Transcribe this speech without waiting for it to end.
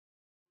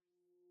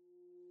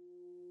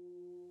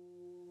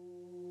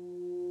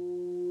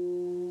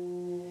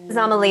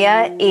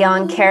Amalia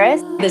Eon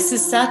Karis. This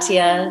is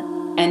Satya,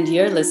 and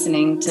you're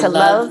listening to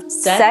Love,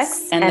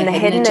 Sex, and the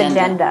Hidden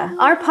Agenda.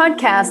 Our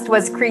podcast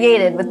was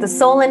created with the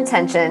sole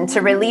intention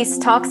to release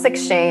toxic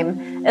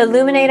shame,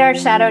 illuminate our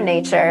shadow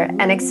nature,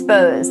 and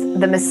expose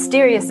the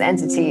mysterious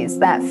entities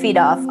that feed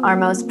off our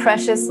most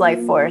precious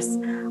life force,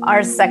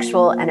 our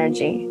sexual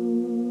energy.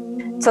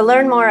 To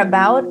learn more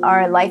about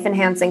our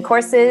life-enhancing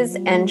courses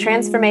and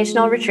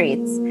transformational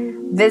retreats,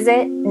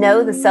 visit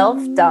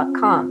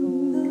knowtheself.com.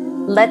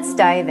 Let's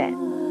dive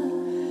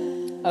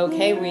in.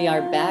 Okay, we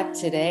are back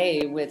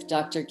today with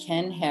Dr.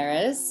 Ken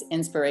Harris,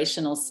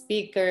 inspirational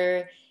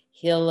speaker,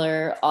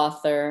 healer,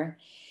 author.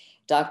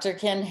 Dr.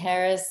 Ken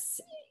Harris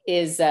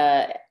is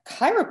a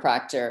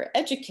chiropractor,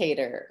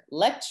 educator,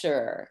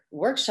 lecturer,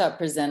 workshop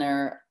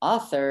presenter,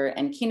 author,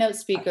 and keynote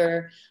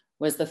speaker.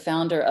 Was the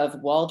founder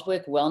of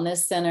Waldwick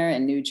Wellness Center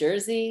in New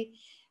Jersey.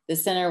 The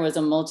center was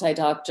a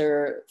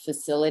multi-doctor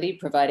facility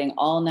providing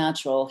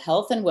all-natural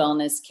health and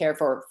wellness care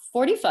for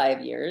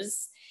 45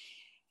 years.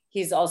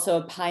 He's also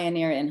a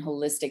pioneer in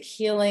holistic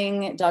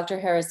healing. Dr.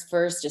 Harris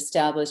first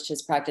established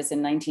his practice in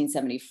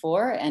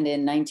 1974, and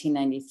in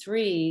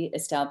 1993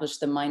 established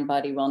the Mind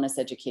Body Wellness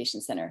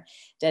Education Center,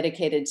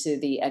 dedicated to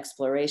the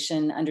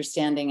exploration,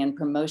 understanding, and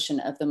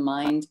promotion of the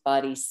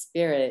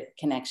mind-body-spirit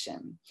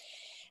connection.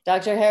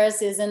 Dr.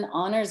 Harris is an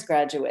honors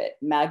graduate,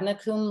 magna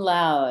cum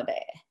laude,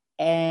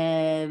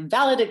 and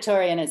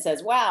valedictorian, it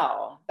says,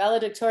 wow,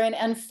 valedictorian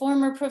and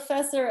former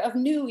professor of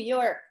New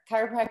York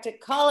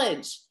Chiropractic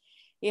College.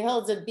 He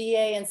holds a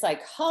BA in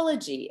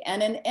psychology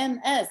and an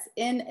MS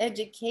in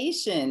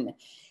education.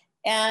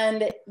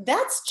 And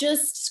that's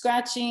just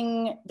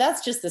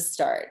that's just the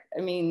start.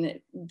 I mean,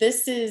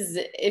 this is,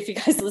 if you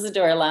guys listen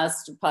to our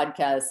last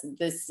podcast,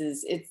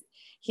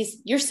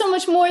 you're so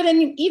much more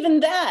than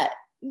even that.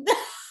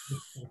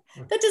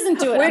 That doesn't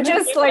do it. We're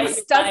just like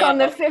stuck on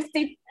the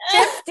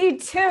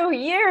 52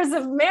 years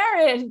of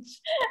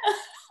marriage.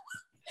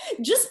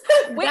 Just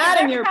put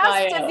that in your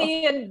bio.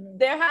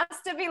 There has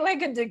to be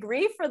like a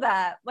degree for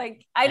that.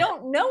 Like, I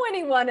don't know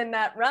anyone in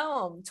that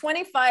realm.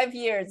 25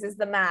 years is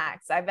the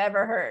max I've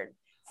ever heard.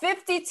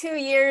 52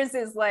 years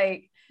is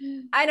like,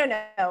 I don't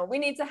know. We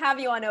need to have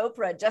you on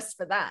Oprah just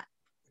for that.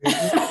 I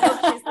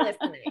hope she's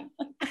listening.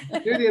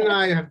 Judy and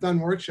I have done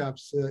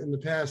workshops in the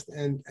past,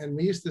 and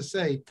we used to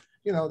say,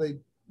 you know, they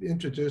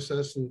introduce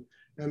us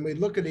and we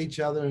look at each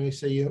other and we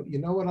say, you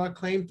know what our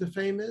claim to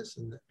fame is?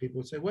 And people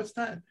would say, what's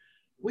that?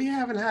 We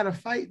haven't had a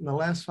fight in the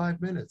last 5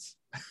 minutes.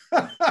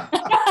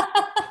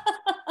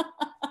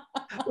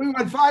 We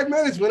went 5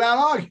 minutes without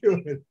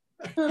arguing.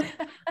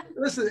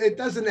 Listen, it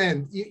doesn't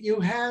end.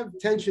 You have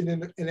tension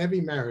in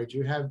every marriage.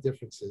 You have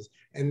differences,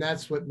 and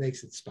that's what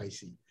makes it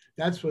spicy.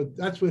 That's where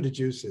the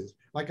juice is.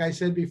 Like I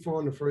said before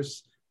in the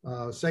first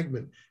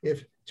segment,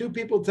 if two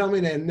people tell me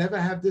they never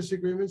have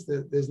disagreements,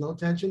 there's no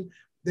tension,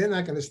 they're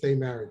not going to stay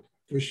married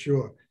for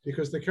sure,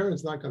 because the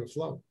current's not going to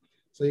flow.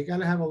 So you got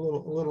to have a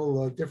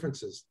little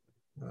differences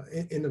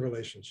in the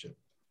relationship.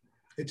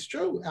 It's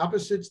true.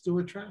 Opposites do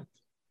attract.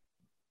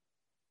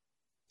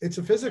 It's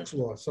a physics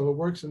law, so it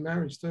works in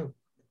marriage too.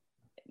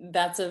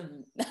 That's a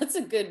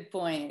good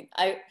point.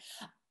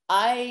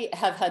 I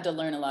have had to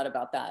learn a lot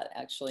about that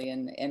actually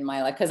in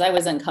my life, because I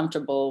was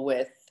uncomfortable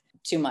with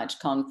too much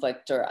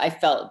conflict, or I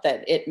felt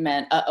that it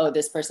meant,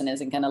 this person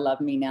isn't going to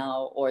love me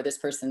now, or this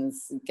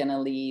person's going to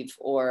leave,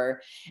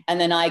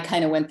 and then I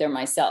kind of went there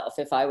myself.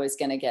 If I was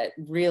going to get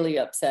really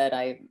upset,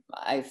 I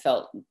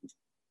felt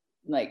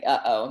like,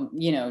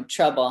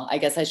 trouble. I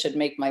guess I should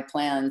make my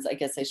plans. I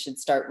guess I should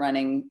start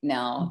running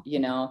now,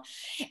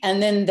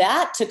 and then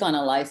that took on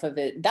a life of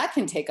it. That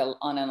can take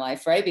on a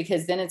life, right?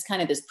 Because then it's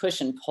kind of this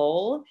push and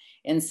pull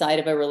inside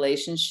of a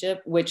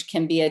relationship, which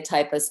can be a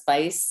type of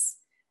spice,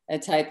 a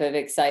type of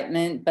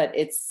excitement, but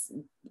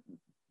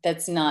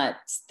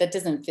that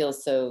doesn't feel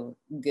so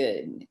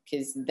good,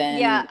 because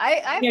then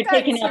you're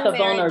taking up a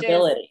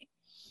vulnerability.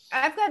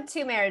 I've got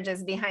 2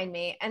 marriages behind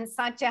me. And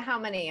Satya, how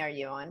many are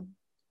you on?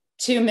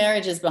 2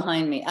 marriages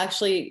behind me.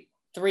 Actually,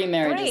 3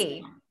 marriages.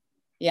 3?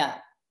 Yeah.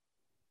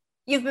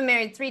 You've been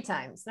married 3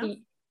 times, no?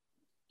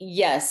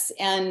 Yes,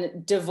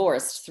 and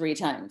divorced 3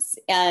 times.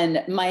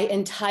 And my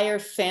entire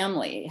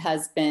family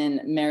has been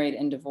married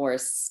and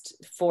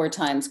divorced 4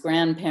 times.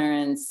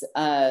 Grandparents,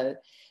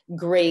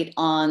 great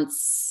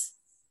aunts,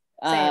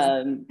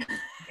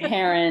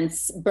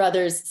 parents,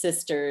 brothers,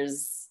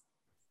 sisters.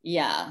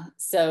 Yeah.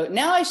 So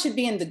now I should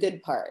be in the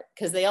good part,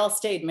 because they all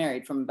stayed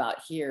married from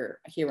about here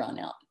on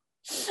out.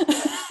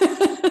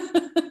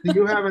 Do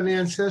you have an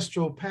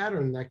ancestral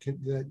pattern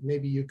that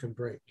maybe you can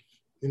break?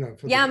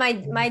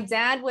 My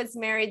dad was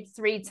married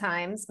 3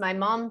 times, my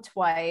mom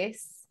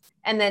twice,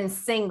 and then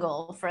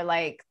single for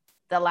like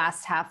the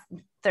last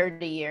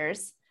 30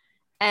 years.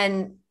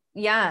 And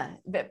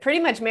but pretty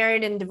much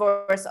married and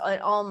divorced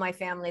all my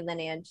family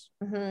lineage,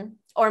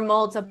 or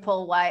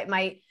multiple wives.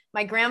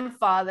 My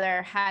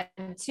grandfather had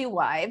 2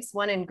 wives,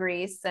 one in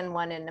Greece and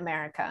one in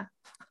America,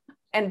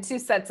 and 2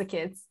 sets of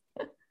kids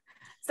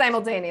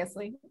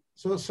simultaneously.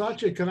 So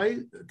Satya, can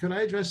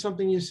I address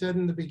something you said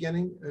in the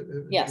beginning?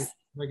 Yes.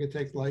 If I could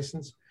take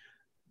license.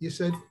 You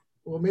said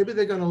well, maybe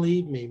they're going to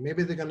leave me.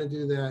 Maybe they're going to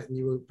do that. And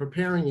you were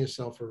preparing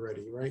yourself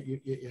already, right?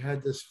 You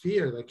had this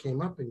fear that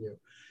came up in you.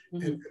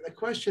 Mm-hmm. And the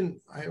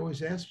question I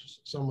always ask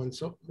someone,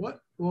 so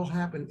what will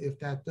happen if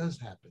that does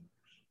happen?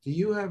 Do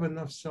you have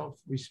enough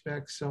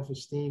self-respect,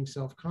 self-esteem,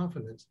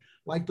 self-confidence,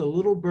 like the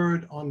little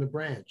bird on the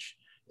branch?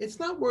 It's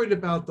not worried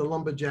about the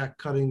lumberjack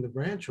cutting the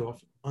branch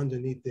off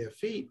underneath their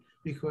feet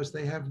because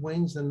they have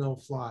wings and they'll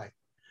fly.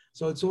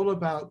 So it's all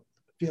about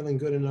feeling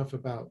good enough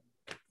about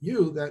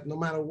you that no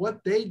matter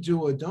what they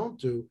do or don't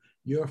do,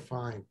 you're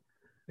fine.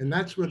 And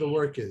that's where the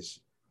work is.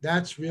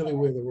 That's really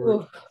where the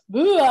work is.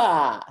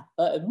 Blah,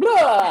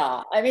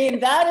 blah. I mean,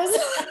 that is,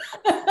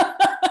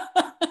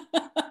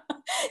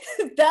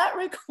 that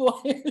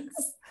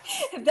requires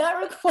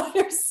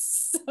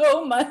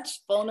so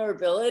much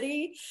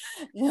vulnerability.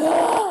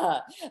 Yeah.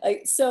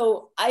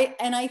 So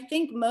I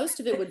think most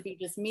of it would be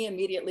just me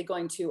immediately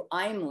going to,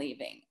 I'm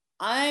leaving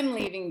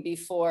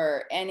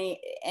before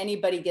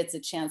anybody gets a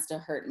chance to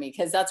hurt me,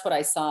 because that's what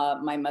I saw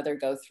my mother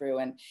go through.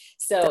 And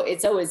so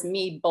it's always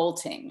me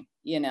bolting,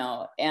 you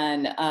know,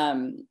 and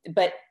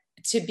but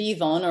to be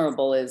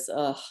vulnerable is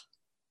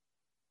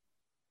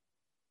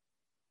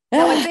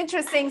Now it's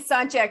interesting,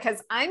 Satya,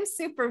 because I'm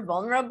super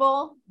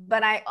vulnerable,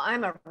 but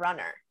I'm a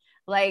runner.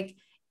 Like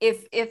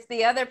if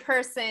the other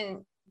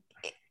person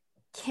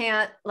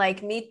can't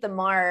like meet the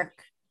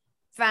mark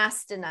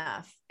fast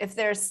enough, if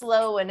they're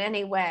slow in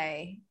any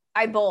way,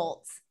 I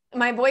bolt.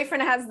 My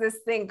boyfriend has this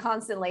thing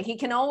constantly. He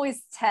can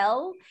always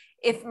tell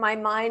if my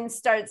mind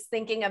starts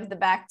thinking of the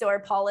backdoor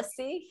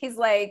policy. He's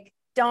like,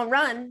 don't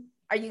run.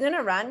 Are you going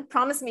to run?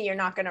 Promise me you're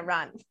not going to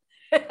run.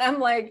 I'm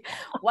like,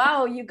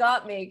 wow, you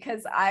got me.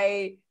 Because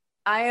I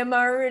am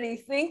already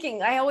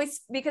thinking,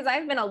 because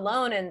I've been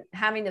alone and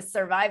having to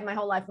survive my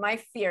whole life. My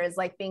fear is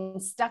like being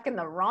stuck in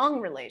the wrong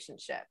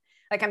relationship.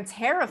 Like I'm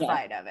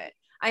terrified of it.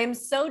 I am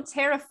so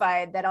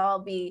terrified that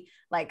I'll be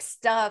like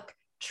stuck,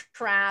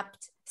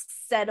 trapped,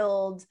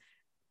 settled,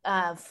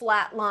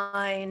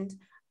 flatlined,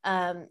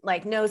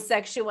 like no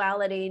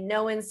sexuality,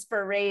 no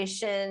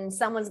inspiration.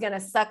 Someone's going to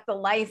suck the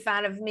life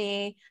out of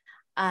me.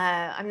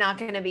 I'm not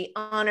going to be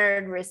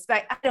honored,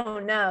 respect. I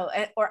don't know.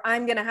 Or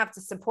I'm going to have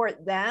to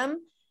support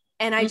them.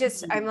 And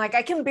I'm like,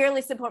 I can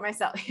barely support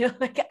myself. You know,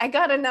 like I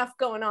got enough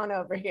going on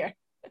over here.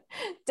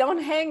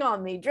 Don't hang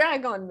on me,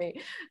 drag on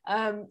me.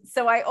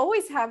 So I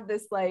always have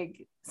this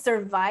like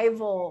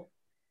survival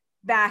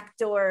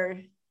backdoor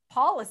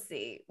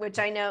policy, which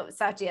I know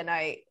Satya and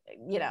I,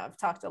 you know, have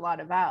talked a lot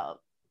about.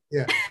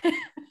 Yeah.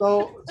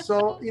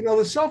 So you know,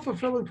 the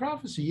self-fulfilling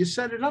prophecy, you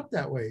set it up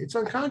that way. It's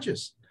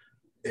unconscious.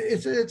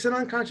 It's an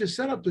unconscious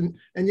setup, and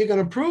you're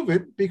going to prove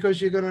it because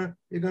you're going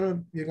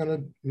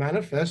to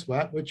manifest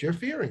what you're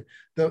fearing.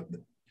 That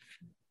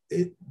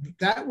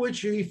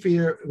which you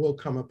fear will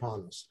come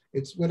upon us.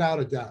 It's without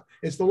a doubt.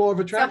 It's the law of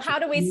attraction. So how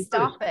do we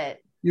stop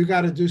it? You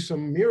got to do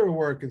some mirror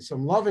work and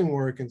some loving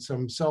work and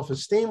some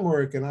self-esteem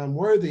work. And I'm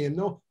worthy. And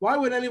no, why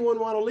would anyone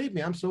want to leave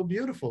me? I'm so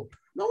beautiful.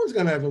 No one's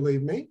going to ever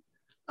leave me.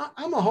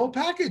 I'm a whole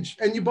package.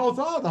 And you both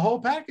are the whole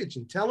package.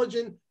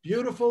 Intelligent,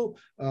 beautiful,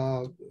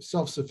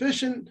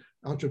 self-sufficient,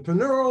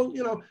 entrepreneurial,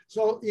 you know.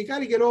 So you got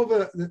to get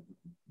over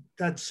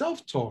that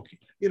self-talk.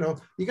 You know,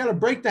 you got to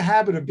break the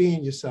habit of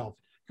being yourself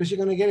because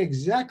you're going to get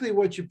exactly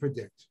what you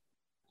predict.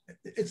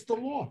 It's the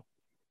law.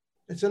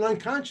 It's an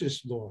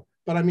unconscious law.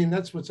 But I mean,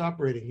 that's what's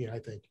operating here, I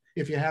think.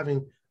 If you're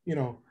having, you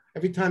know,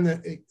 every time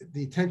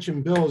the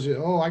tension builds,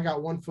 I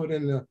got 1 foot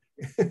in the,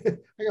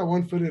 I got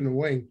 1 foot in the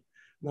wing.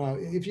 No,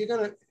 if you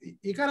got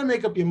to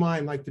make up your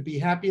mind, like to be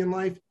happy in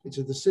life, it's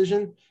a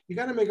decision. You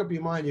got to make up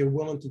your mind you're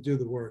willing to do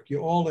the work.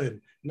 You're all in.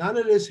 None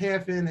of this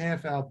half in,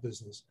 half out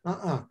business.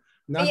 How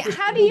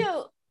do you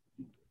know?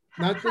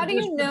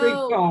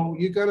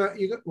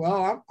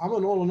 Well, I'm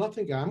an all or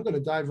nothing guy. I'm going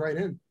to dive right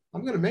in.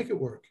 I'm going to make it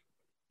work.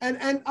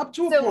 And up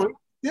to a point,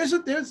 there's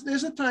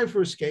a time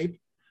for escape,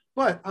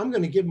 but I'm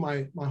going to give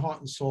my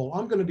heart and soul.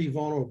 I'm going to be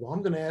vulnerable.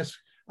 I'm going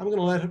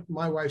to let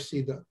my wife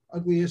see the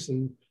ugliest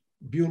and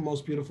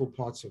most beautiful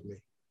parts of me.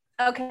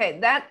 Okay,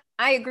 that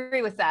I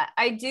agree with that.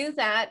 I do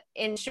that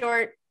in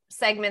short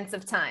segments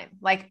of time.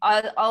 Like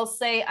I'll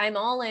say I'm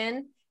all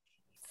in.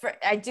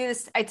 I do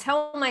this. I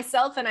tell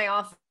myself, and I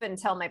often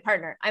tell my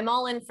partner, I'm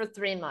all in for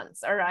 3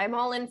 months, or I'm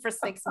all in for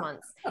 6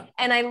 months,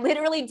 and I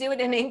literally do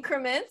it in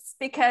increments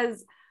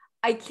because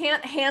I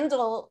can't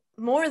handle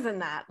more than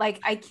that. Like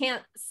I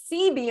can't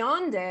see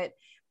beyond it.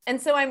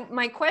 And so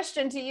my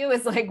question to you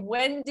is like,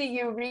 when do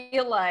you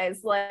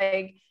realize,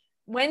 like,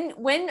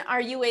 when are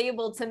you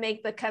able to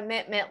make the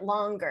commitment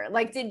longer?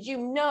 Like, did you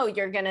know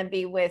you're going to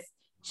be with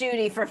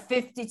Judy for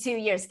 52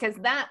 years? Because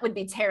that would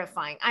be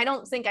terrifying. I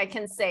don't think I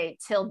can say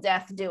till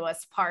death do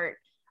us part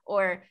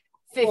or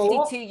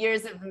 52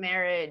 years of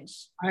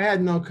marriage. I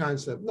had no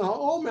concept. No,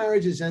 all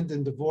marriages end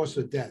in divorce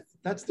or death.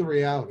 That's the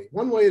reality.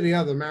 One way or the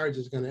other, marriage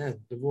is going to end,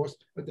 divorce.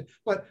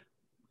 But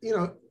you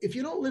know, if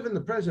you don't live in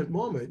the present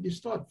moment, you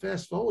start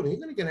fast forwarding,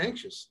 you're going to get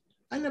anxious.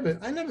 I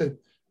never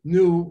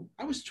knew.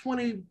 I was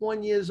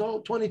 21 years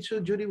old,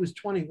 22. Judy was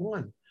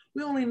 21.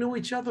 We only knew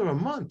each other a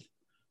month.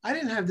 I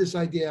didn't have this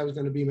idea I was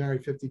going to be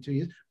married 52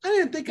 years. I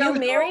didn't think I was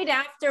married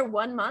after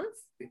 1 month?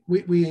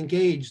 We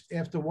engaged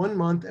after 1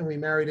 month and we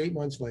married 8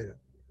 months later.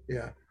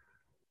 Yeah,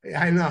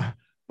 I know.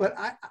 But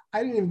I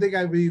didn't even think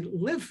I would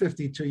live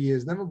 52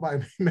 years, never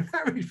mind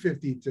married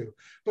 52.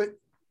 But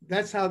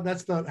that's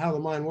not how the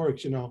mind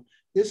works, you know.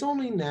 There's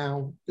only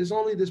now, there's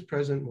only this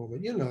present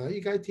moment. You know,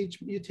 you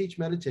teach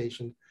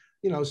meditation.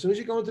 You know, as soon as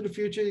you go into the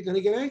future, you're going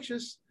to get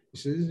anxious.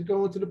 As soon as you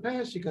go into the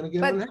past, you're going to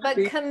get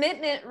unhappy. But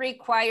commitment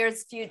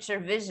requires future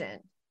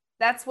vision.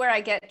 That's where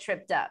I get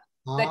tripped up.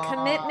 The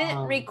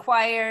commitment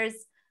requires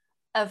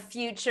a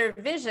future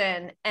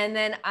vision. And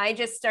then I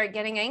just start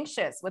getting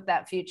anxious with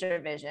that future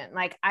vision.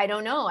 Like, I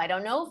don't know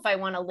if I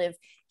want to live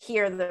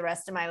here the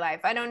rest of my life.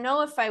 I don't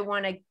know if I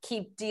want to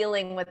keep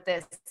dealing with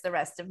this the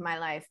rest of my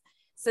life.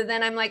 So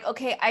then I'm like,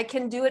 okay, I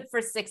can do it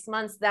for 6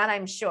 months, that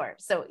I'm sure.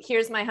 So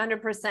here's my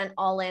 100%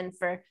 all in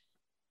for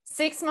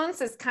 6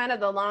 months is kind of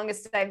the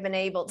longest I've been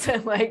able to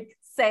like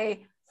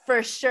say,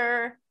 for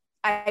sure,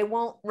 I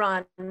won't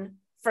run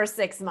for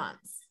 6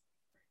 months.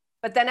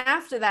 But then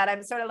after that,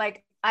 I'm sort of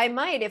like, I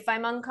might, if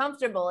I'm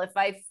uncomfortable, if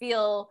I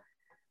feel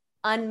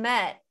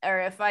unmet, or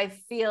if I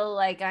feel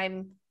like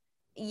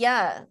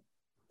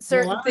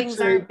certain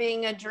things aren't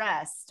being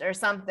addressed or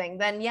something,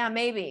 then yeah,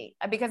 maybe,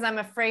 because I'm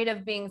afraid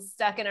of being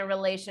stuck in a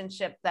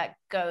relationship that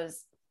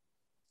goes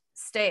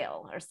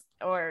stale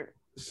or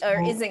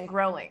isn't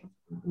growing.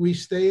 We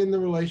stay in the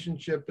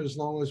relationship as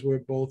long as we're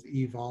both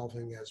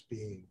evolving as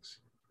beings.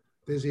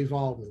 There's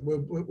evolvement.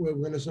 We're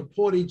going to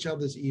support each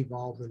other's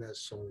evolvement as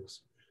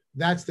souls.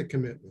 That's the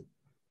commitment.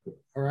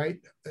 All right.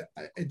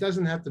 It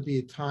doesn't have to be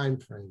a time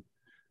frame.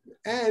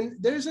 And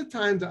there's a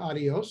time to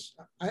adios.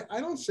 I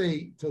don't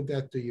say till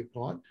death do you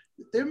part.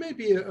 There may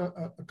be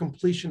a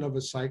completion of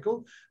a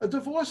cycle. A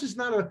divorce is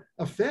not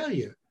a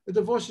failure. A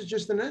divorce is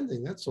just an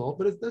ending. That's all.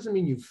 But it doesn't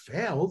mean you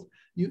failed.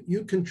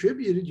 You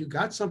contributed. You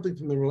got something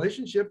from the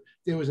relationship.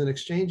 There was an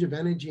exchange of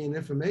energy and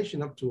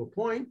information up to a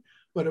point,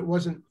 but it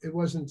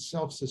wasn't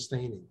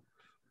self-sustaining.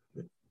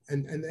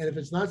 And if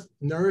it's not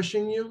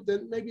nourishing you,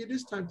 then maybe it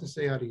is time to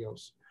say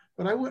adios.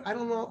 But I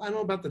don't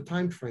know about the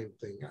time frame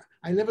thing.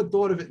 I never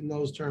thought of it in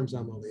those terms,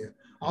 Amalia.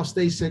 I'll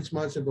stay 6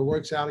 months. If it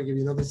works out, I'll give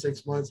you another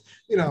 6 months.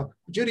 You know,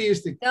 Judy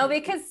used to. No,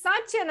 because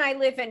Satya and I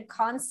live in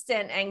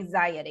constant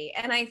anxiety.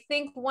 And I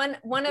think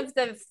one of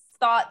the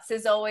thoughts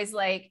is always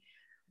like,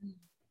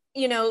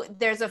 you know,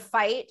 there's a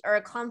fight or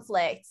a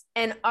conflict,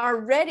 and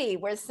already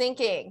we're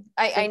thinking,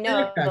 I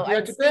know,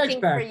 I'm speaking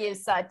for you,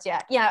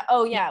 Satya. Yeah.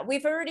 Oh yeah.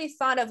 We've already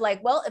thought of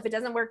like, well, if it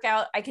doesn't work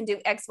out, I can do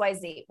X, Y,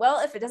 Z. Well,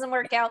 if it doesn't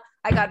work out,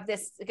 I got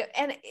this.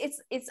 And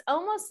it's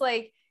almost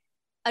like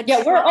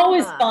we're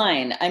always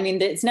fine. I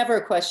mean, it's never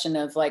a question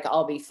of like,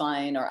 I'll be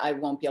fine, or I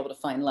won't be able to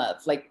find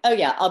love. Like, oh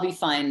yeah, I'll be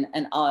fine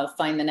and I'll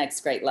find the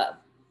next great love.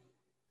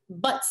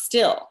 But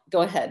still,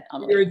 go ahead.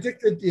 You're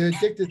addicted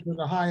to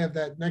the high of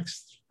that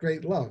next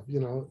great love,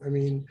 you know. I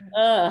mean,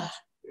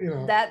 you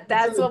know,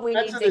 that's what we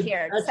need to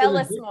hear. Tell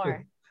us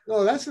more.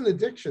 No, that's an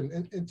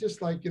addiction. And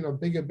just like, you know,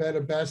 bigger,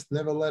 better, best,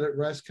 never let it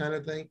rest kind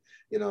of thing.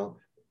 You know,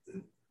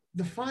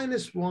 the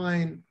finest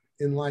wine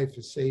in life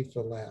is saved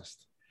for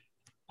last.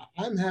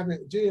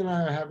 Judy and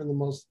I are having the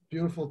most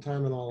beautiful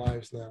time in our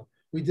lives now.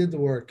 We did the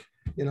work,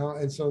 you know,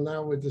 and so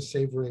now we're just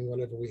savoring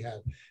whatever we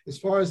have. As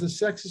far as the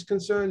sex is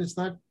concerned, it's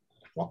not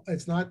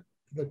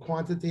the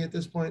quantity at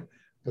this point,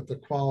 but the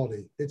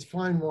quality. It's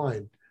fine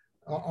wine.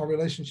 Our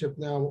relationship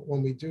now,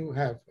 when we do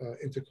have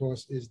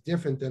intercourse, is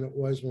different than it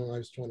was when I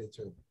was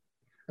 22.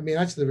 I mean,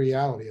 that's the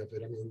reality of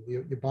it. I mean,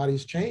 your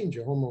bodies change,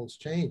 your hormones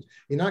change.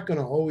 You're not going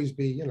to always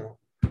be, you know,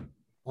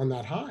 on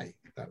that high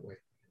that way.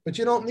 But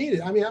you don't need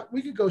it. I mean,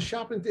 we could go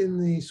shopping in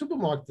the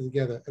supermarket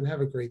together and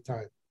have a great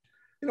time.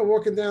 You know,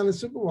 walking down the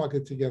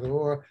supermarket together,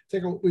 or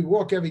we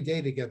walk every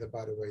day together,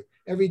 by the way.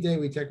 Every day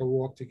we take a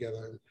walk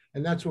together,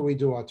 and that's where we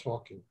do our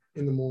talking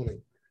in the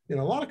morning. You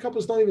know, a lot of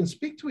couples don't even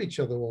speak to each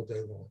other all day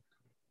long.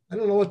 I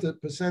don't know what the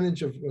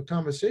percentage of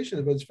conversation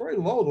is, but it's very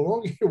low. The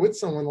longer you're with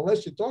someone, the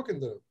less you're talking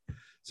to them.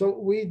 So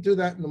we do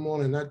that in the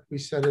morning. That we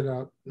set it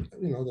out,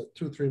 you know, the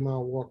 2-3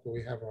 mile walk where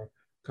we have our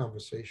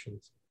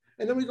conversations.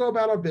 And then we go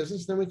about our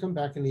business. Then we come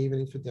back in the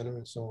evening for dinner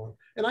and so on.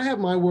 And I have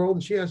my world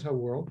and she has her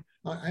world.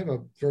 I have a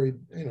very,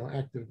 you know,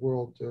 active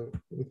world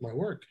with my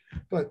work,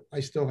 but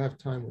I still have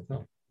time with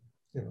her.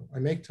 You know, I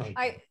make time.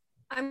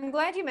 I'm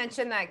glad you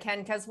mentioned that, Ken,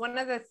 because one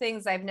of the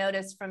things I've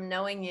noticed from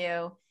knowing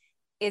you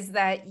is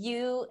that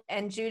you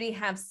and Judy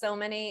have so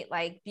many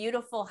like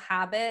beautiful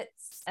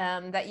habits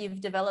that you've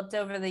developed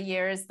over the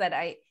years that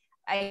I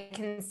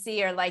can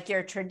see are like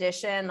your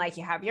tradition. Like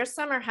you have your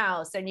summer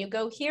house and you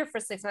go here for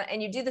 6 months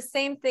and you do the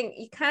same thing.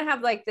 You kind of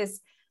have like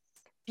this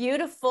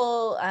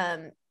beautiful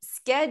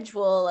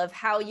schedule of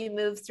how you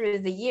move through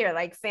the year,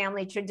 like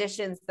family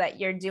traditions that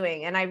you're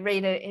doing. And I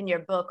read it in your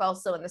book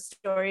also in the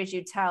stories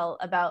you tell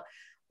about,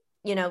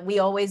 you know, we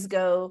always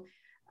go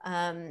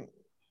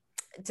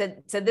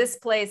to this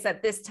place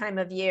at this time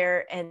of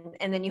year, and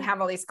then you have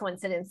all these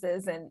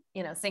coincidences and,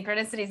 you know,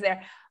 synchronicities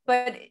there.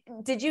 But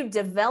did you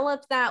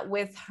develop that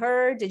with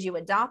her? Did you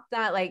adopt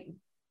that? Like,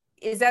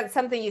 is that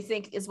something you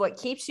think is what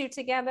keeps you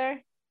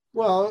together?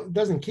 Well, it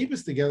doesn't keep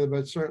us together,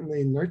 but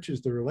certainly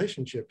nurtures the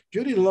relationship.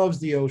 Judy loves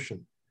the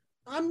ocean.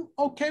 I'm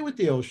okay with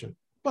the ocean,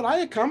 but I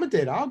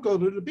accommodate. I'll go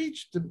to the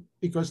beach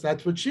because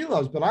that's what she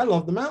loves, but I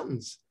love the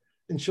mountains,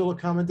 and she'll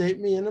accommodate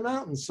me in the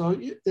mountains. So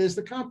there's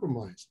the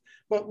compromise.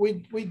 But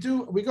we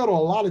go to a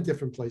lot of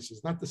different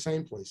places, not the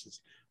same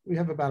places. We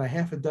have about a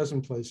half a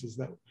dozen places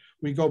that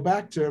we go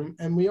back to,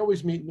 and we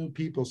always meet new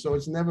people. So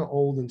it's never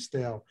old and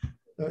stale.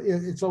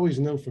 It's always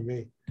new for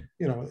me.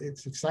 You know,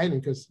 it's exciting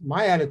because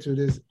my attitude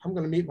is I'm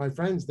going to meet my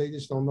friends. They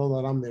just don't know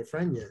that I'm their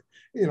friend yet.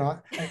 You know,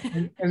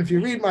 and if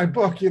you read my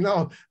book, you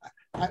know,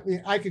 I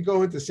mean, I could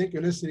go into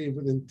synchronicity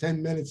within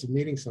 10 minutes of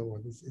meeting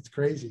someone. It's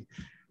crazy,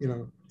 you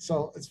know.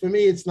 So it's, for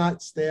me, it's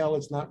not stale.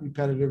 It's not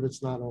repetitive.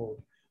 It's not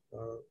old.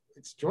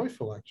 It's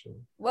joyful,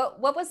 actually.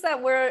 What was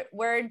that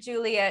word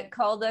Juliet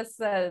called us?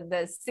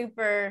 The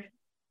super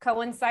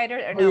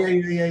coincider? Or no?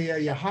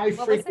 Yeah.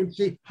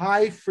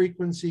 High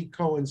frequency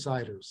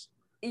coinciders.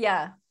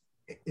 Yeah.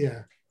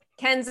 Yeah.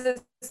 Ken's a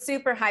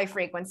super high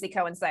frequency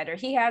coincider.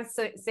 He has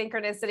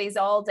synchronicities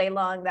all day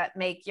long that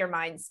make your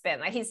mind spin.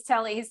 Like he's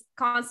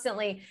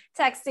constantly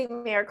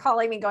texting me or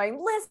calling me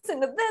going,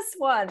 listen to this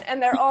one.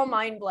 And they're all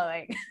mind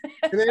blowing.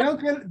 And they don't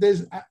get,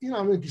 there's, you know,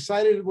 I'm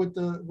excited with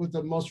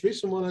the most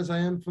recent one as I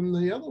am from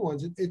the other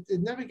ones. It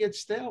never gets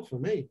stale for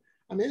me.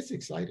 I mean, it's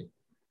exciting.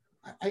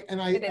 I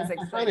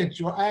find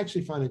it I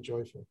actually find it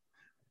joyful,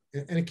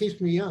 and it keeps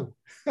me young.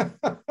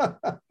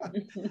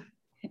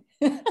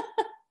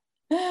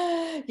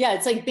 Yeah,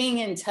 it's like being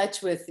in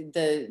touch with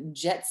the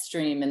jet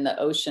stream in the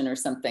ocean or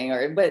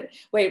something. But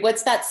wait,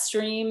 what's that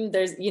stream?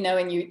 There's, you know,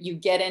 and you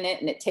get in it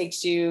and it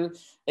takes you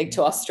like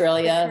to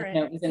Australia. You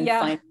know, even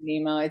Finding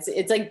Nemo.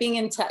 It's like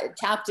being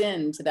tapped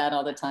into that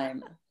all the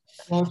time.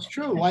 Well, it's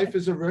true. Life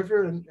is a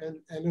river, and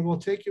it will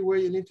take you where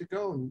you need to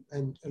go,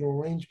 and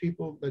it'll arrange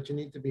people that you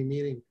need to be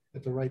meeting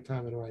at the right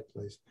time in the right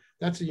place.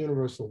 That's a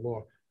universal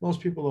law.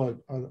 Most people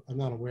are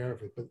not aware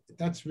of it, but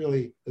that's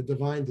really the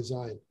divine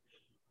design.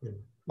 You know,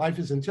 life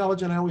is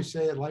intelligent. I always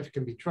say it. Life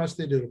can be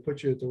trusted. It'll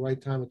put you at the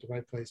right time, at the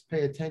right place.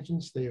 Pay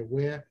attention, stay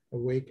aware,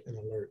 awake, and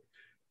alert.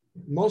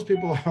 Most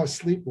people are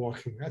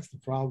sleepwalking. That's the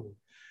problem.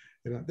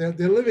 You know,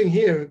 they're living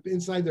here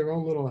inside their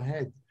own little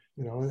head.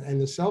 You know, and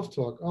the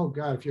self-talk. Oh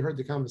God, if you heard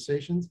the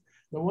conversations,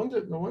 no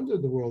wonder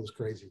the world is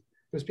crazy,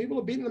 because people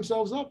are beating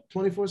themselves up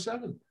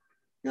 24/7.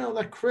 You know,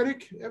 that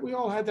critic. We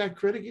all had that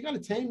critic. You got to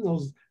tame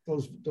those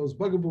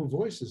bugaboo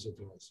voices of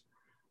yours.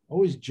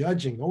 Always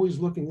judging, always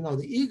looking. You know,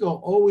 the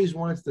ego always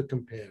wants to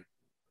compare.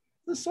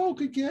 The soul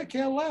could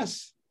care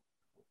less.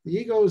 The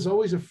ego is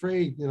always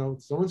afraid. You know,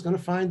 someone's going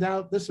to find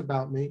out this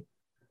about me.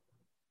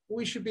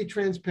 We should be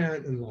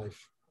transparent in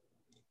life.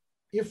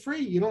 You're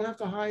free. You don't have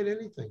to hide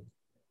anything.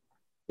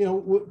 You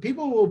know,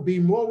 people will be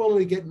more willing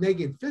to get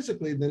naked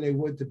physically than they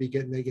would to be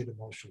get naked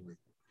emotionally.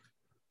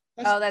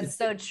 That's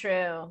so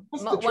true.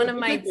 One of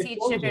my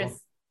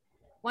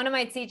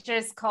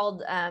teachers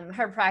called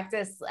her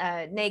practice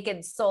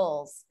Naked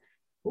Souls.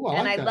 Ooh,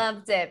 I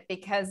loved it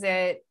because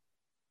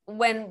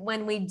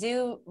when we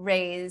do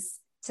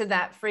raise to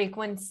that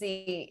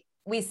frequency,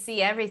 we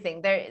see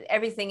everything.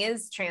 Everything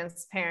is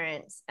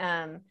transparent.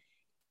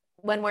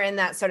 When we're in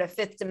that sort of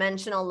fifth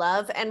dimensional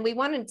love. And we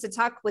wanted to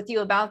talk with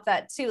you about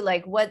that too.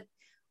 Like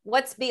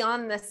what's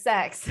beyond the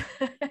sex?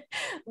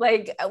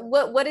 Like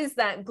what is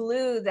that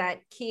glue that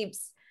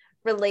keeps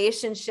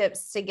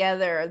relationships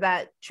together,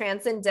 that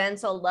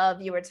transcendental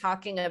love you were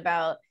talking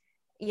about,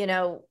 you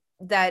know,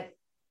 that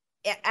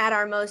at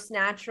our most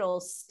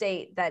natural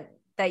state that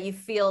you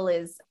feel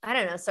is, I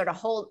don't know, sort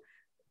of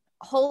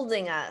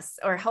holding us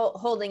or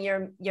holding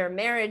your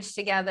marriage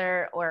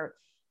together, or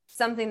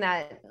something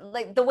that,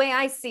 like, the way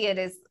I see it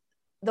is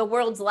the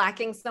world's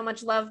lacking so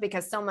much love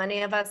because so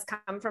many of us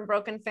come from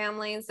broken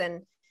families.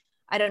 And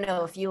I don't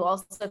know if you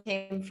also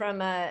came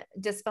from a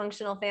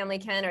dysfunctional family,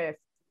 Ken, or if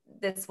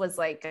this was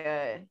like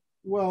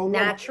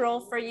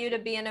natural for you to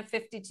be in a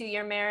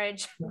 52-year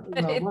marriage.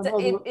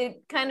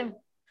 It kind of,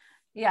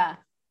 yeah,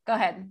 go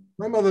ahead.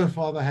 My mother and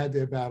father had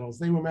their battles.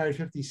 They were married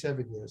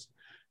 57 years,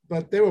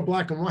 but they were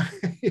black and white.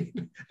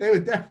 They were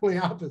definitely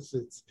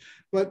opposites,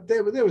 but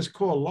there was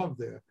core love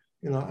there.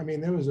 You know, I mean,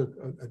 there was a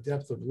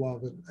depth of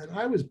love, and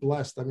I was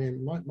blessed. I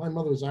mean, my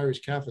mother was Irish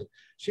Catholic.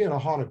 She had a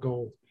heart of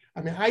gold. I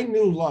mean, I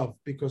knew love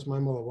because my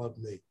mother loved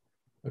me.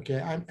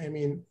 Okay, I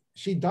mean,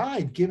 she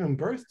died giving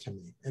birth to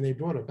me, and they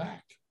brought her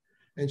back,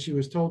 and she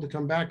was told to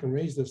come back and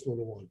raise this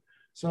little one.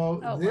 So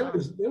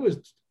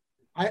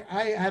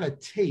I had a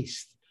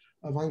taste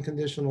of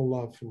unconditional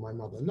love from my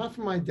mother, not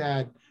from my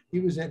dad.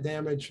 He was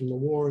damaged from the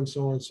war and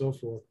so on and so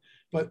forth.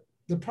 But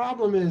the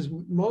problem is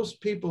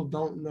most people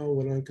don't know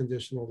what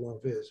unconditional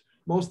love is.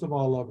 Most of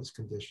our love is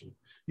conditioned.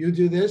 You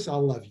do this,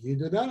 I'll love you. You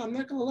do that, I'm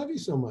not going to love you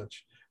so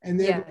much. And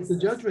then the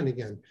judgment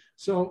again.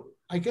 So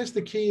I guess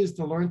the key is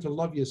to learn to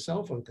love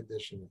yourself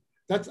unconditionally.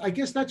 I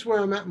guess that's where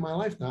I'm at in my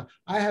life now.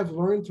 I have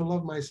learned to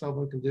love myself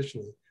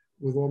unconditionally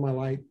with all my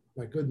light,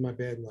 my good, my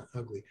bad, my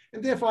ugly.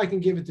 And therefore I can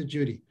give it to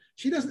Judy.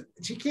 She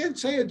can't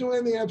say or do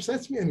anything that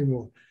upsets me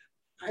anymore.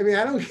 I mean,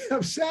 I don't get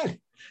upset.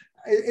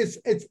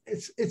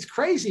 It's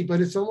crazy,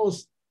 but it's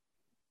almost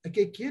I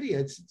get giddy.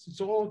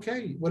 It's all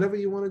okay. Whatever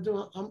you want to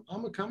do,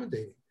 I'm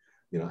accommodating.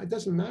 It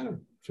doesn't matter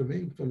for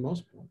me for the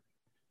most part.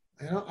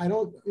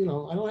 We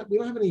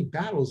don't have any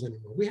battles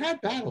anymore. We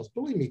had battles,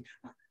 believe me.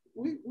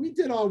 We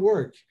did our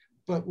work,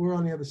 but we're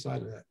on the other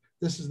side of that.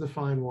 This is the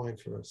fine wine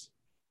for us.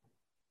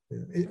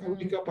 I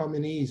wake up, I'm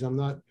at ease. I'm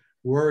not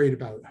worried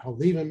about her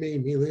leaving me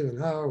leaving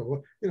her.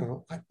 Or,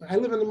 I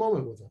live in the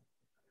moment with her.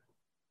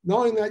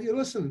 Knowing that,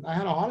 listen, I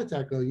had a heart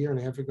attack a year and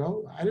a half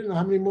ago. I didn't know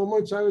how many more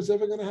months I was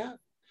ever going to have.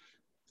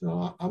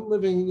 So I'm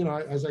living,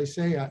 as I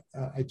say,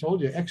 I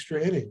told you,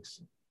 extra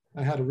innings.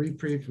 I had a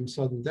reprieve from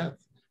sudden death.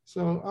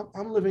 So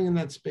I'm living in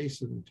that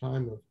space and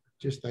time of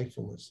just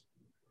thankfulness.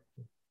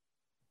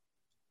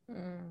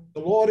 The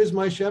Lord is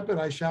my shepherd,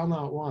 I shall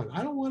not want.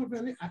 I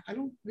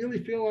don't really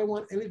feel I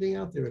want anything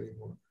out there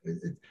anymore.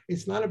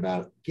 It's not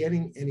about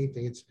getting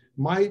anything. It's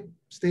my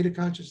state of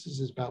consciousness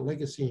is about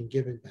legacy and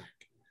giving back.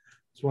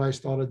 That's why I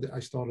started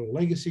a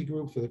legacy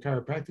group for the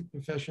chiropractic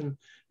profession,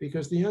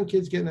 because the young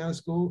kids getting out of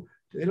school,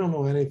 they don't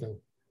know anything.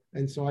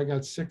 And so I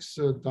got 6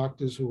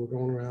 doctors who were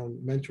going around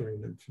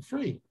mentoring them for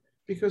free,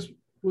 because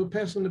we're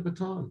passing the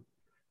baton.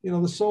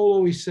 The soul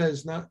always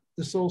says,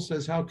 the soul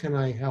says, how can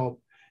I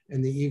help?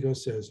 And the ego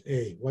says,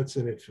 hey, what's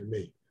in it for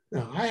me?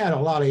 Now, I had a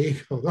lot of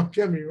ego. Don't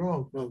get me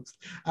wrong, folks.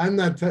 I'm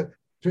not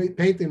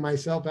painting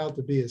myself out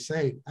to be a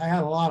saint. I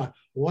had a lot of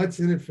what's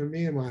in it for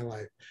me in my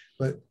life.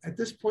 But at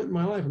this point in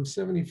my life, I'm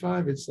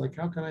 75. It's like,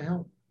 how can I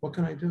help? What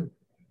can I do?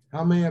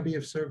 How may I be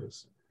of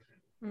service?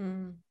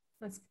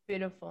 That's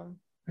beautiful.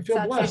 I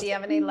feel blessed. Do you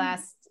have any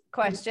last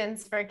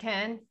questions for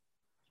Ken?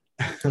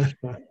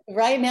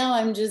 Right now,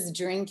 I'm just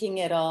drinking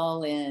it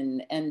all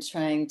in and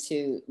trying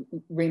to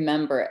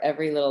remember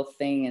every little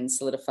thing and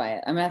solidify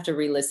it. I'm gonna have to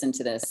re-listen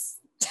to this.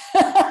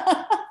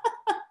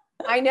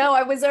 I know,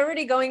 I was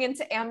already going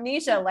into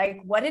amnesia.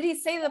 Like, what did he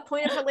say the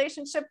point of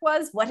relationship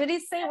was? What did he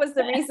say was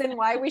the reason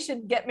why we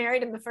should get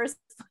married in the first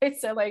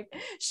place? So like,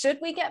 should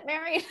we get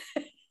married?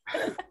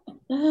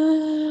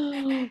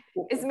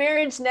 Is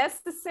marriage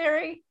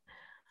necessary?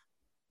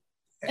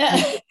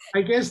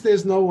 I guess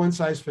there's no one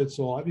size fits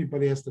all.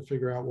 Everybody has to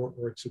figure out what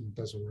works and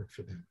doesn't work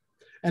for them.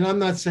 And I'm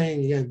not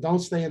saying, again, don't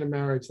stay in a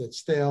marriage that's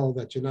stale,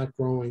 that you're not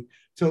growing.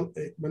 So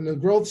when the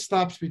growth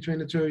stops between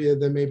the two of you,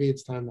 then maybe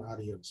it's time to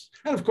adios.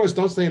 And of course,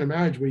 don't stay in a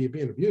marriage where you're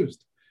being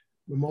abused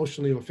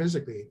emotionally or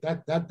physically.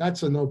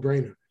 That's a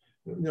no-brainer.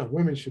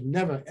 Women should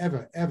never,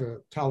 ever,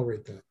 ever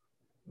tolerate that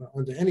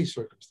under any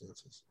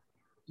circumstances.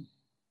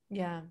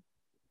 Yeah.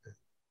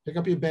 Pick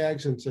up your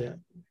bags and say,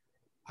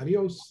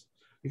 adios.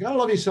 You got to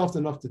love yourself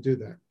enough to do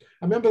that.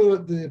 I remember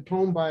the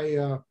poem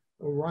by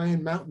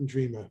Orion Mountain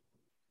Dreamer.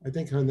 I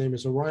think her name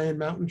is Orion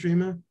Mountain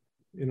Dreamer.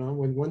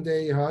 When one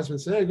day her husband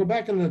said, hey, go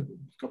back in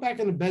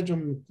the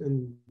bedroom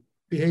and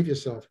behave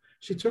yourself.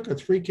 She took her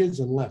 3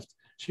 kids and left.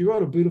 She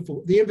wrote a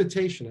beautiful, The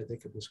Invitation, I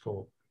think it was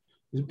called.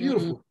 It's a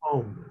beautiful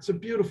poem. It's a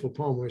beautiful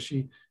poem where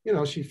she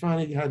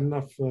finally had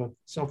enough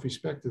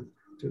self-respect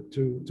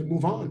to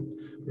move on.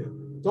 Yeah.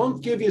 Don't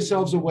give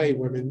yourselves away,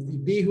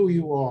 women. Be who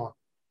you are.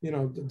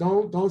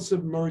 Don't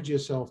submerge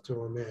yourself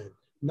to a man.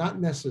 Not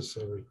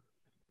necessary.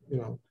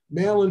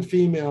 Male and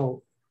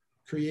female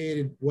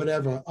created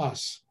whatever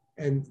us,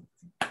 and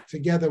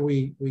together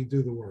we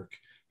do the work.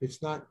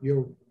 It's not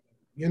you're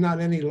not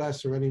any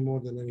less or any more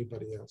than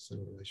anybody else in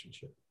a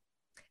relationship.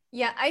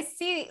 Yeah, I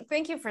see.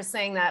 Thank you for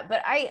saying that.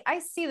 But I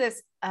see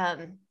this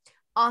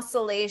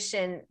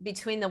oscillation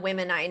between the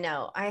women I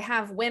know. I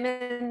have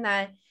women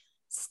that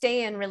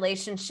stay in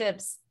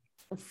relationships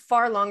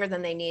far longer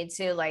than they need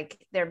to,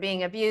 like they're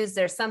being abused,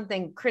 there's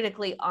something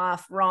critically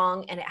off,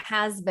 wrong, and it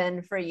has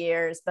been for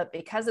years, but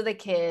because of the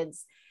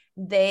kids,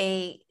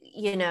 they,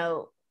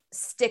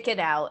 stick it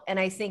out. And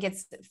I think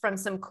it's from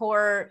some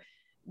core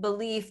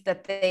belief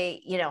that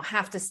they,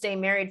 have to stay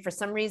married for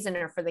some reason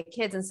or for the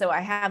kids. And so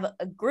I have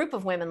a group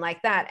of women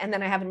like that. And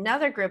then I have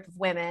another group of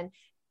women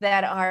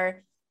that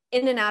are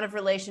in and out of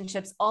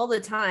relationships all the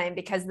time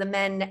because the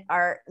men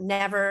are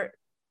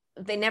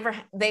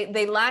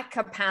they lack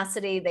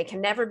capacity. They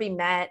can never be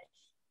met.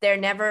 They're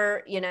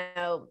never,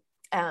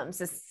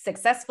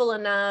 successful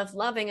enough,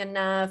 loving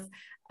enough,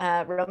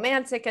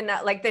 romantic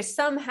enough. Like they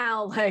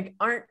somehow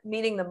aren't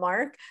meeting the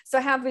mark. So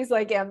I have these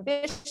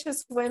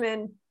ambitious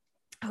women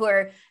who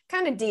are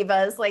kind of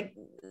divas, like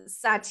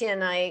Satya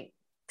and I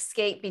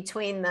skate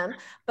between them,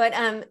 but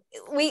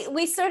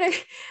we sort of,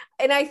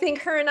 and I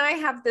think her and I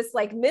have this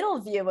middle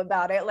view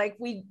about it. Like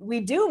we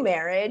do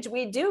marriage,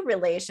 we do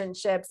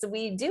relationships,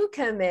 we do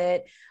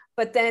commit,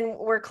 but then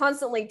we're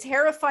constantly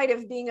terrified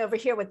of being over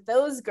here with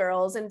those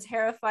girls and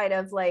terrified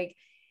of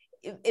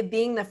it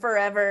being the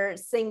forever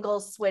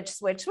single switch.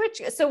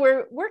 So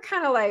we're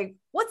kind of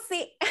what's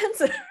the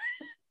answer?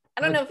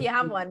 I don't know if you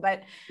have one,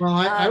 but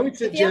I would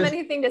suggest, if you have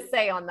anything to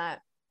say on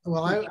that.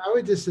 Well, I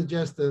would just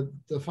suggest the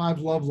 5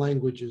 love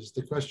languages.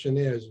 The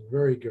questionnaire is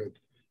very good.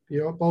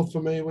 You're both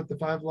familiar with the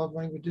 5 love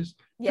languages?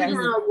 Yes.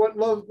 Figure out what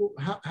love,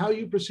 how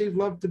you perceive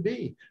love to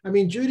be. I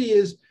mean, Judy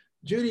is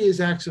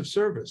acts of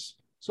service.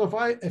 So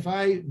if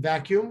I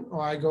vacuum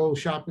or I go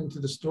shopping to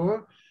the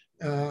store,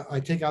 I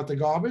take out the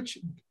garbage.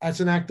 That's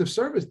an act of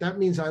service. That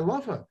means I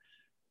love her.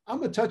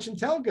 I'm a touch and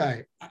tell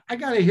guy. I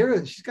got to hear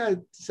it. She's got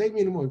to say to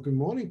me in the morning, good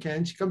morning,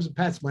 Ken. She comes and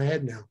pats my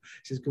head now.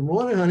 She says, good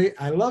morning, honey.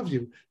 I love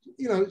you.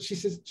 You know, she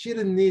says she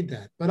didn't need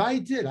that, but I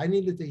did. I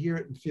needed to hear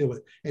it and feel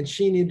it. And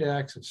she needed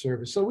acts of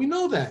service. So we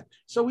know that.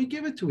 So we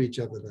give it to each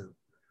other now.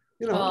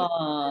 You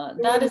know,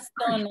 that is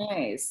so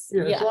nice.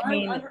 Yeah, so I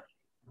mean,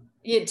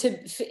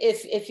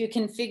 if you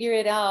can figure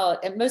it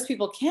out, and most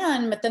people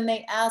can, but then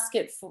they ask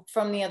it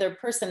from the other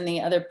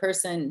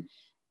person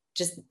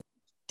just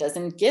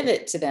doesn't give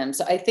it to them.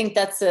 So I think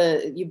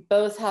you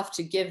both have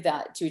to give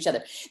that to each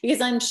other,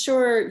 because I'm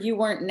sure you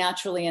weren't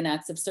naturally an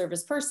acts of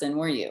service person,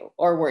 were you?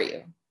 Or were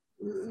you?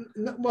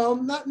 Well,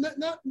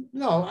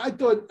 no. I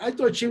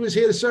thought she was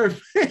here to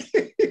serve me.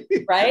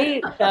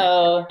 Right?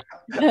 So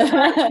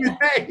yeah,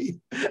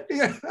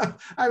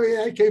 I mean,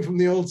 I came from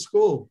the old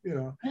school, you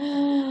know,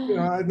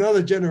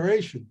 another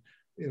generation,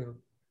 you know.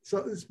 So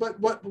it's, but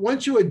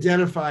once you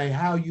identify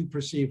how you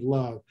perceive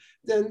love,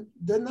 then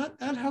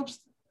that helps.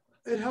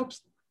 It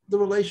helps the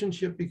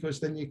relationship, because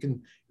then you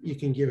can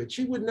give it.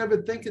 She would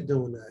never think of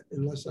doing that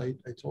unless I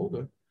told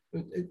her.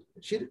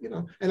 She, you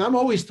know, and I'm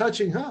always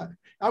touching her.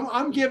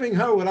 I'm giving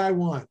her what I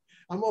want.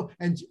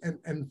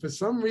 And for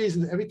some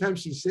reason, every time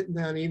she's sitting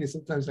down eating,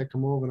 sometimes I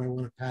come over and I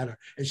want to pat her,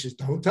 and she says,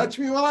 "Don't touch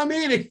me while I'm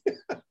eating."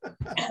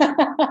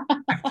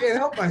 I can't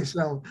help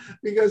myself,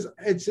 because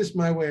it's just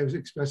my way of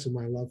expressing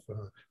my love for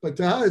her. But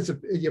to her,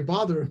 you're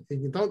bothering me.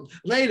 You don't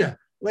later.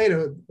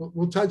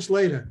 We'll touch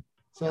later.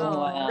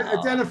 So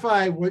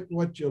identify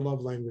what your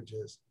love language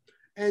is.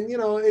 And, you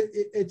know,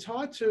 it's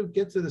hard to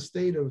get to the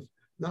state of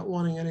not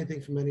wanting anything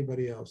from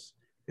anybody else,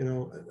 you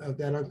know,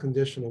 that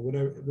unconditional,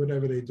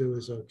 whatever they do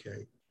is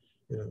okay,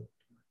 you know.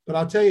 But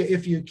I'll tell you,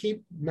 if you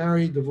keep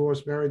married,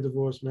 divorce, married,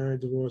 divorce,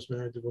 married, divorce,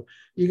 married, divorce,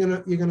 you're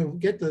gonna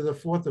get to the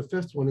fourth or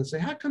fifth one and say,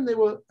 how come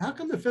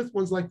the fifth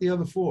one's like the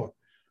other four?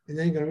 And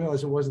then you're gonna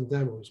realize it wasn't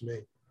them, it was me.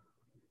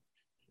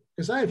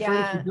 Because I had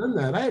friends who done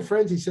that. I had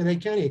friends who said, "Hey,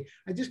 Kenny,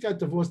 I just got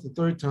divorced the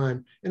third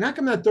time. And how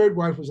come that third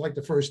wife was like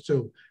the first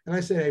two?" And I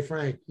said, "Hey,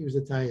 Frank," he was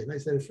Italian. I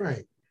said,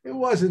 "Frank, it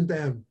wasn't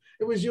them.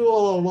 It was you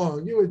all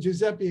along. You were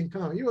Giuseppe and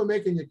Con. You were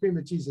making your cream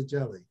and cheese and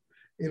jelly."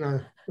 You know,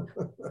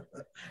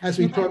 as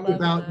we talked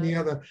about in the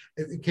other,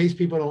 in case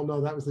people don't know,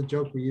 that was the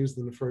joke we used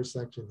in the first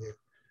section here.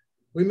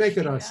 We make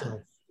it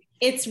ourselves.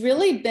 It's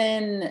really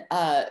been,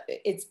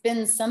 it's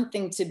been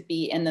something to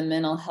be in the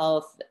mental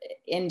health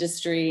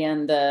industry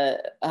and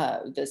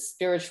the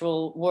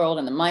spiritual world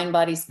and the mind,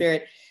 body,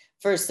 spirit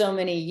for so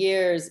many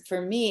years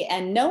for me.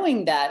 And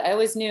knowing that, I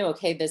always knew,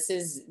 okay,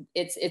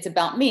 it's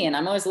about me. And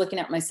I'm always looking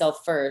at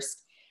myself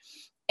first.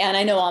 And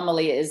I know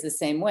Amelie is the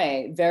same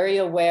way, very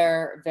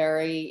aware,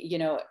 very, you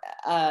know,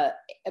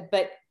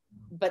 but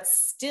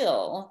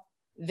still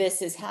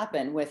this has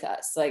happened with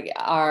us. Like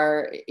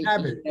our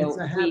habit, you know, it's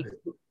a habit.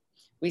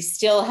 We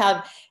still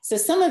have, so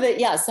some of it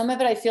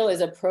I feel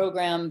is a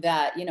program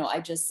that, you know,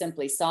 I just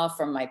simply saw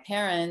from my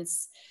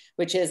parents,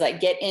 which is like,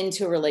 get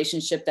into a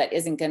relationship that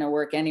isn't going to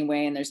work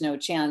anyway, and there's no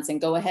chance,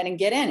 and go ahead and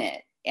get in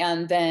it.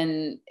 And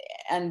then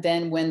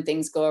when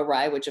things go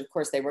awry, which of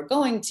course they were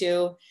going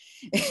to,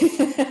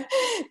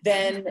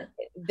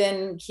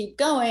 then keep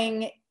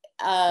going,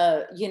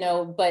 you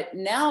know, but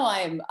now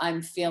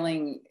I'm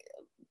feeling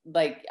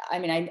like, I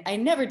mean, I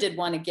never did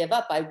want to give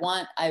up. I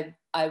want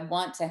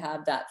to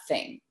have that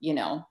thing, you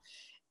know,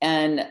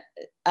 and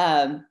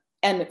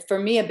for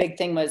me, a big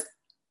thing was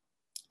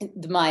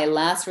my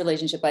last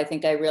relationship. I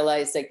think I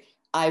realized like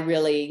I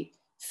really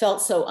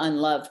felt so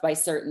unloved by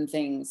certain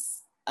things.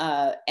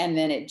 And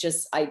then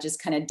I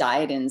just kind of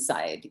died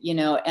inside, you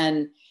know,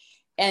 and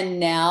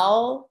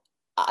now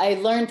I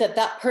learned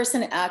that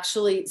person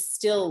actually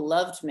still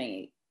loved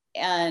me.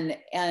 And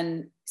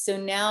so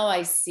now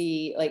I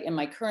see, like in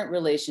my current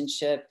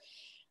relationship,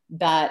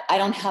 that I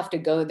don't have to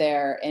go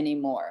there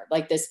anymore.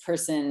 Like this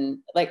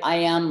person, like I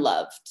am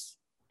loved.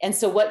 And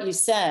so what you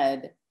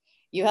said,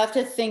 you have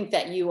to think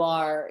that you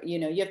are, you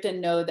know, you have to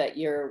know that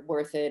you're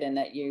worth it, and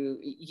that you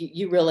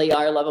really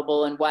are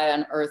lovable, and why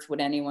on earth would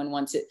anyone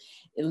want to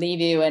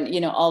leave you? And, you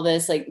know, all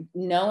this, like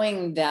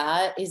knowing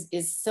that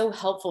is so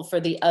helpful for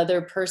the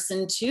other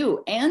person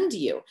too, and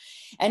you.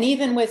 And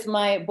even with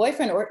my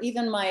boyfriend, or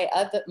even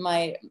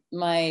my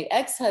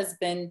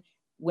ex-husband,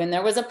 when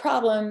there was a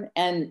problem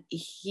and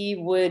he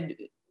would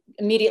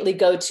immediately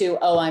go to,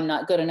 oh, I'm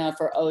not good enough,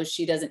 or, oh,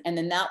 she doesn't. And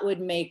then that would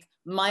make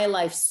my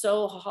life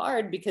so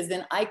hard, because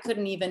then I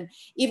couldn't even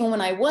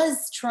when I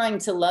was trying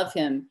to love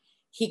him,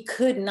 he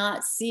could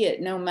not see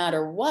it no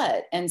matter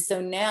what. And so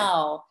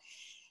now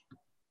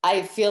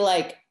I feel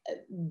like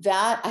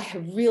that I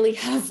really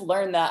have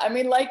learned that. I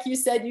mean, like you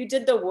said, you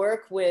did the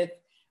work with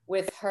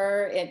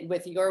her and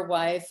with your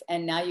wife,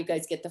 and now you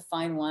guys get the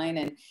fine wine.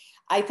 And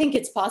I think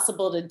it's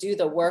possible to do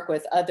the work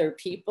with other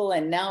people.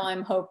 And now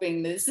I'm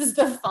hoping this is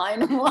the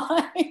fine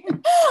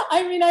wine.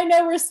 I mean, I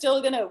know we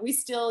still,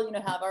 you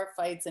know, have our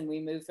fights and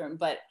we move through them,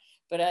 but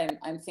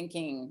I'm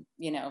thinking,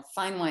 you know,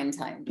 fine wine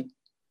time.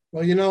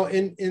 Well, you know,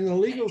 in the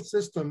legal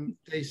system,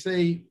 they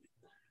say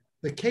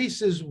the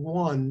case is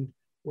won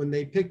when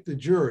they pick the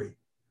jury.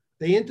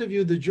 they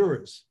interview the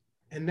jurors.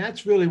 And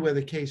that's really where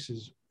the case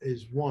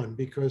is won,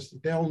 because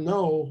they'll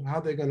know how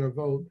they're going to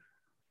vote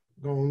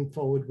going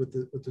forward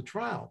with the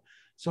trial.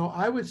 So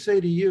I would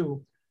say to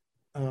you,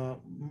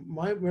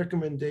 my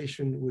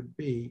recommendation would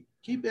be,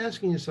 keep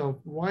asking yourself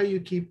why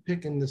you keep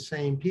picking the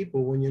same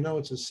people when you know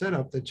it's a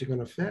setup that you're going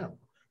to fail.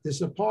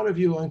 There's a part of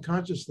you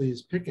unconsciously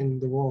is picking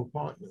the wrong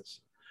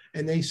partners.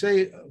 And they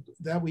say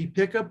that we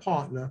pick a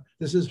partner.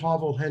 This is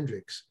Harville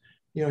Hendrix.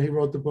 You know, he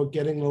wrote the book,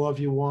 Getting the Love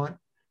You Want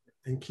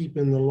and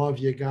Keeping the Love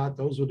You Got.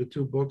 Those were the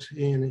two books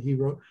he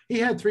wrote. He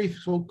had 3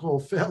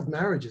 so-called failed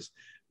marriages.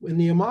 In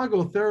the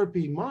imago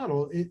therapy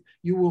model,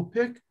 you will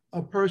pick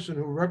a person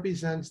who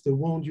represents the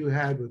wound you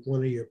had with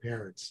one of your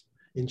parents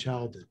in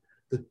childhood,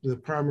 the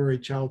primary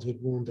childhood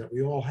wound that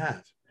we all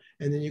have.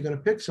 And then you're going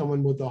to pick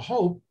someone with the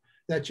hope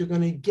that you're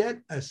going to get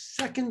a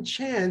second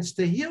chance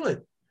to heal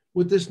it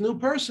with this new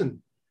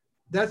person.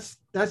 That's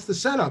the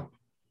setup.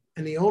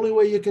 And the only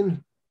way you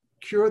can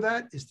cure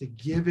that is to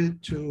give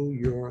it to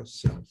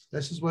yourself.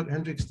 This is what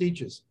Hendrix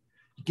teaches.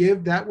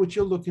 Give that which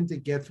you're looking to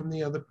get from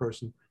the other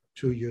person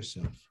to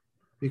yourself.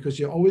 Because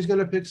you're always going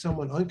to pick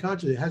someone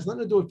unconsciously. It has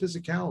nothing to do with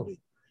physicality.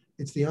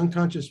 It's the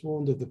unconscious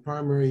wound of the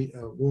primary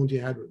wound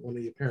you had with one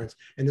of your parents.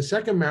 And the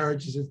second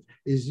marriage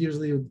is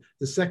usually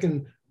the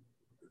second.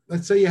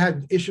 Let's say you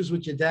had issues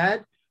with your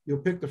dad. You'll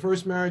pick the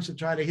first marriage to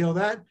try to heal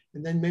that.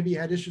 And then maybe you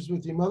had issues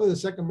with your mother. The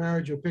second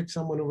marriage, you'll pick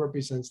someone who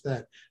represents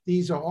that.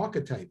 These are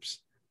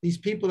archetypes. These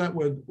people that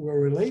we're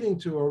relating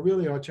to are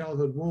really our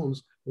childhood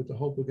wounds with the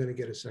hope we're going to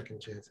get a second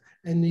chance.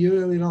 And you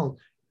really don't.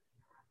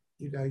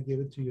 You got to give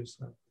it to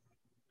yourself.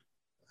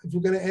 If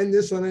we're going to end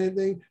this on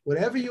anything,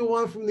 whatever you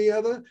want from the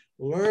other,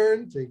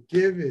 learn to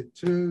give it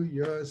to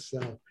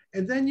yourself.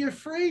 And then you're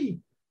free.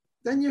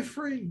 Then you're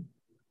free.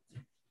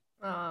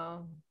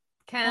 Oh,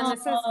 Ken,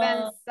 this has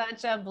been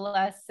such a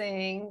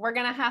blessing. We're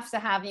going to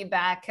have you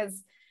back,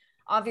 because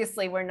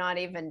obviously we're not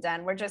even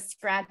done. We're just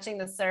scratching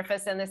the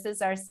surface. And this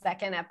is our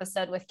second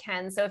episode with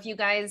Ken. So if you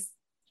guys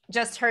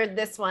just heard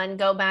this one,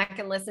 go back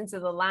and listen to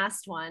the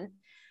last one.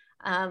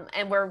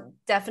 And we're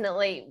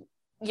definitely...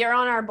 You're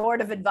on our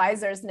board of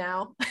advisors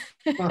now.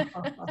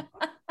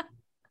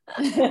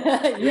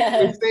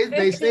 Yes.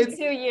 They say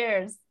 2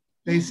 years.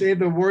 They say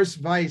the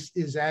worst vice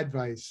is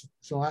advice.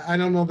 So I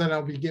don't know that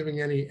I'll be giving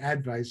any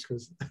advice,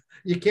 because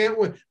you can't,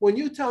 when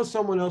you tell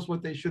someone else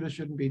what they should or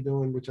shouldn't be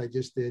doing, which I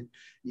just did,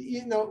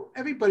 you know,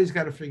 everybody's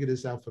got to figure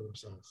this out for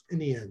themselves in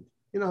the end.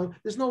 You know,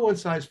 there's no one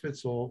size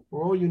fits all.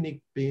 We're all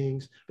unique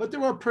beings, but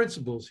there are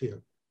principles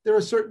here. There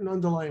are certain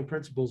underlying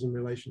principles in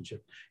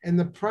relationship. And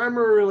the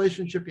primary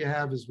relationship you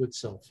have is with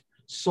self,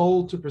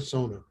 soul to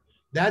persona.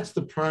 That's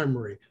the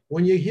primary.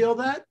 When you heal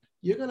that,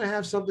 you're going to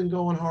have something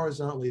going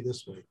horizontally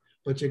this way,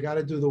 but you got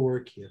to do the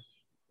work here.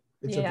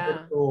 It's a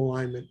vertical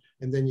alignment,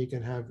 and then you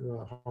can have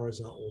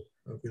horizontal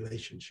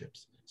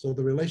relationships. So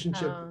the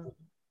relationship,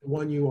 the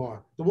one you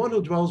are, the one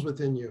who dwells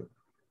within you.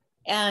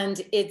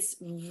 And it's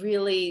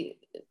really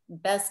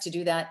best to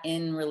do that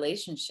in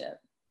relationship,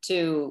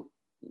 to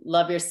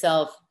love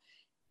yourself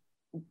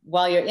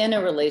while you're in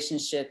a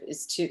relationship,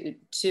 is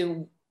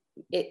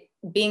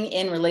being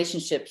in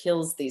relationship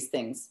heals these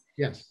things.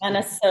 Yes. Not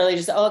necessarily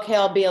just, okay,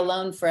 I'll be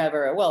alone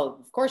forever. Well,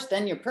 of course,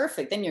 then you're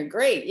perfect. Then you're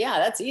great. Yeah,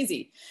 that's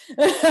easy.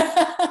 Right.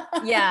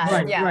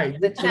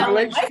 The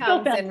challenge I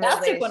feel comes in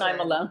fantastic when I'm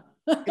alone.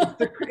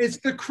 It's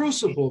the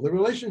crucible. The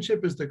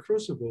relationship is the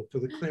crucible for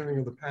the clearing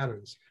of the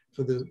patterns,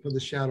 for the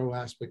shadow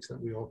aspects that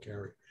we all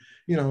carry.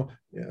 You know,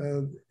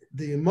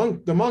 the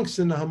monks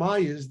in the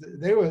Himalayas,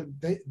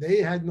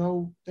 they had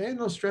no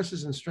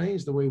stresses and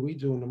strains the way we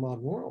do in the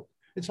modern world.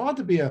 It's hard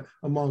to be a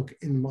monk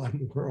in the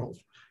modern world,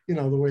 you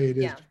know, the way it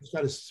is. Yeah. You've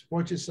got to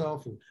support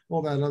yourself and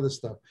all that other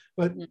stuff.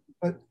 But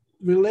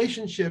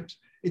relationships,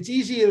 it's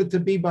easier to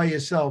be by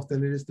yourself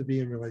than it is to be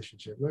in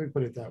relationship. Let me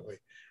put it that way.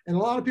 And a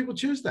lot of people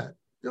choose that.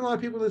 There are a lot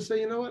of people that say,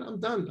 you know what, I'm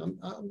done.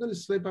 I'm going to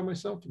stay by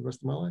myself for the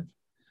rest of my life.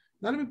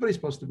 Not everybody's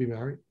supposed to be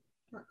married.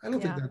 I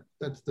don't think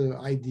that's the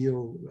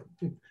ideal.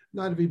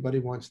 Not everybody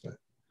wants that.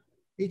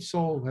 Each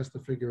soul has to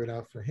figure it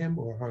out for him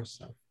or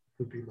herself,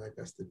 would be my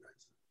best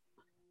advice.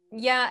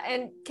 Yeah.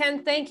 And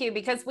Ken, thank you,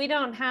 because we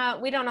don't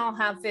all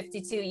have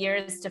 52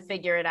 years to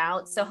figure it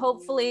out. So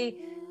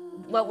hopefully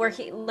what we're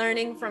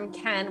learning from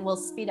Ken will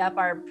speed up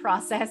our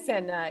process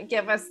and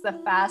give us the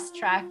fast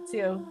track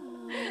to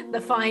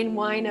the fine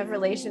wine of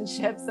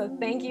relationships. So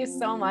thank you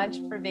so much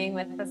for being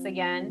with us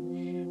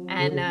again,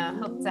 and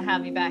hope to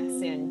have you back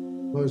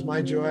soon. Well, it was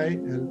my joy,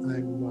 and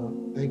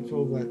I'm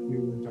thankful that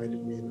you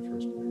invited me in the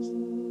first place.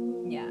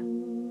 Yeah.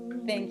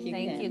 Thank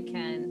you,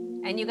 Ken.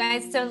 And you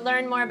guys, to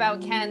learn more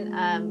about Ken,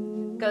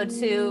 go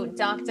to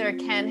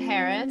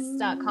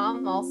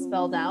drkenharris.com, all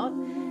spelled out,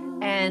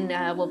 and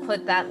we'll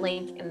put that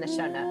link in the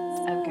show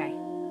notes. Okay.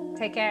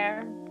 Take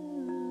care.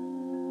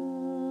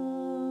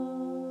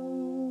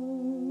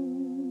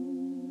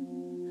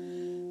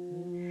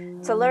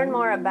 To learn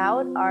more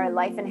about our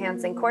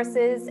life-enhancing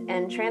courses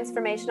and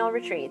transformational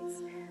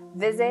retreats,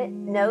 visit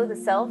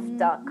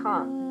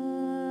knowtheself.com.